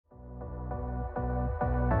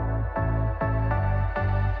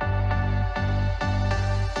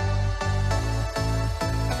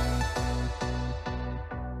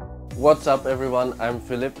What's up everyone, I'm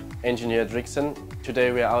Philip, engineer at RIXEN.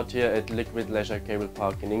 Today we are out here at Liquid Leisure Cable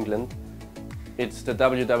Park in England. It's the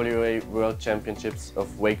WWA World Championships of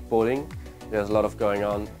wakeboarding. There's a lot of going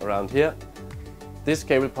on around here. This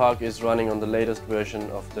cable park is running on the latest version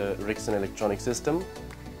of the RIXEN electronic system,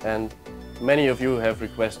 and many of you have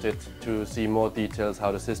requested to see more details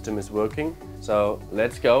how the system is working. So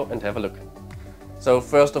let's go and have a look. So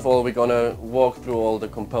first of all, we're gonna walk through all the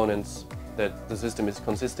components that the system is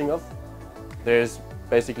consisting of. There's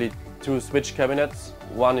basically two switch cabinets.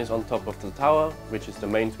 One is on top of the tower, which is the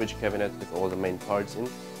main switch cabinet with all the main parts in.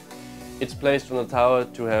 It's placed on the tower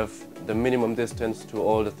to have the minimum distance to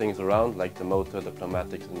all the things around, like the motor, the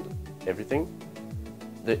pneumatics and everything.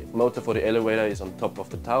 The motor for the elevator is on top of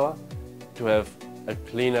the tower to have a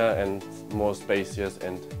cleaner and more spacious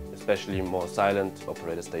and especially more silent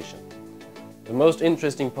operator station. The most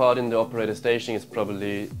interesting part in the operator station is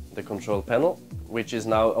probably the control panel, which is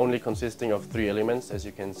now only consisting of 3 elements, as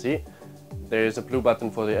you can see. There is a blue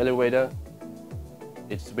button for the elevator.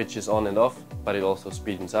 It switches on and off, but it also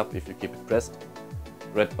speeds up if you keep it pressed.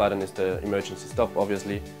 Red button is the emergency stop,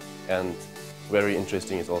 obviously, and very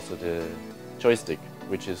interesting is also the joystick,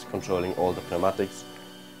 which is controlling all the pneumatics.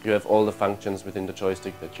 You have all the functions within the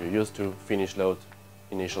joystick that you're used to: finish load,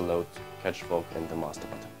 initial load, catch fork and the master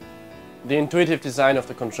button. The intuitive design of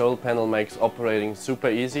the control panel makes operating super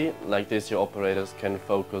easy. Like this, your operators can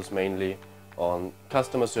focus mainly on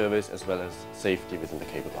customer service as well as safety within the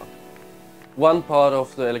cable park. One part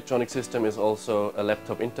of the electronic system is also a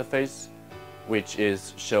laptop interface, which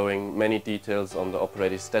is showing many details on the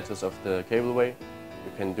operating status of the cableway.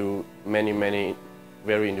 You can do many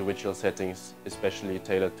very individual settings, especially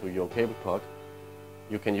tailored to your cable park.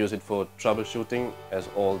 You can use it for troubleshooting, as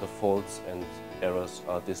all the faults and errors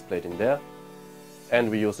are displayed in there.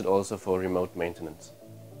 And we use it also for remote maintenance.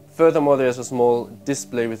 Furthermore, there's a small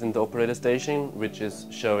display within the operator station, which is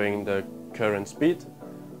showing the current speed,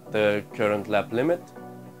 the current lap limit,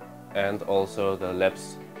 and also the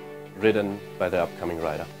laps ridden by the upcoming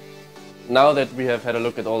rider. Now that we have had a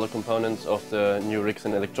look at all the components of the new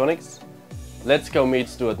RIXEN electronics, let's go meet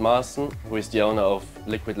Stuart Marston, who is the owner of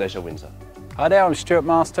Liquid Leisure Windsor. Hi there, I'm Stuart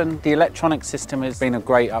Marston. The electronic system has been a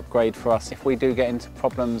great upgrade for us. If we do get into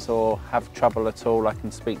problems or have trouble at all, I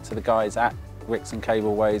can speak to the guys at RIXEN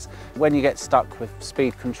Cableways. When you get stuck with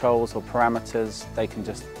speed controls or parameters, they can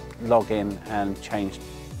just log in and change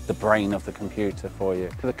the brain of the computer for you.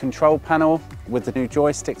 The control panel with the new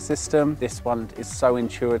joystick system, this one is so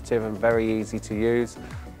intuitive and very easy to use.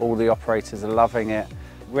 All the operators are loving it.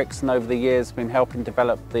 RIXEN over the years has been helping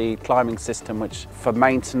develop the climbing system, which for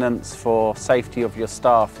maintenance, for safety of your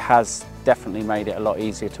staff, has definitely made it a lot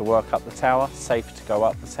easier to work up the tower, safe to go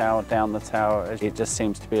up the tower, down the tower. It just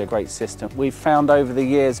seems to be a great system. We've found over the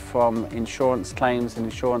years from insurance claims and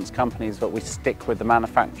insurance companies that we stick with the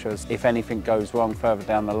manufacturers. If anything goes wrong further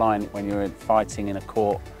down the line, when you're fighting in a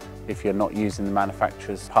court, if you're not using the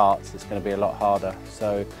manufacturer's parts, it's going to be a lot harder.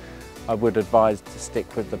 So I would advise to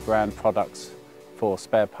stick with the brand products for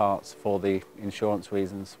spare parts for the insurance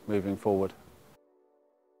reasons moving forward.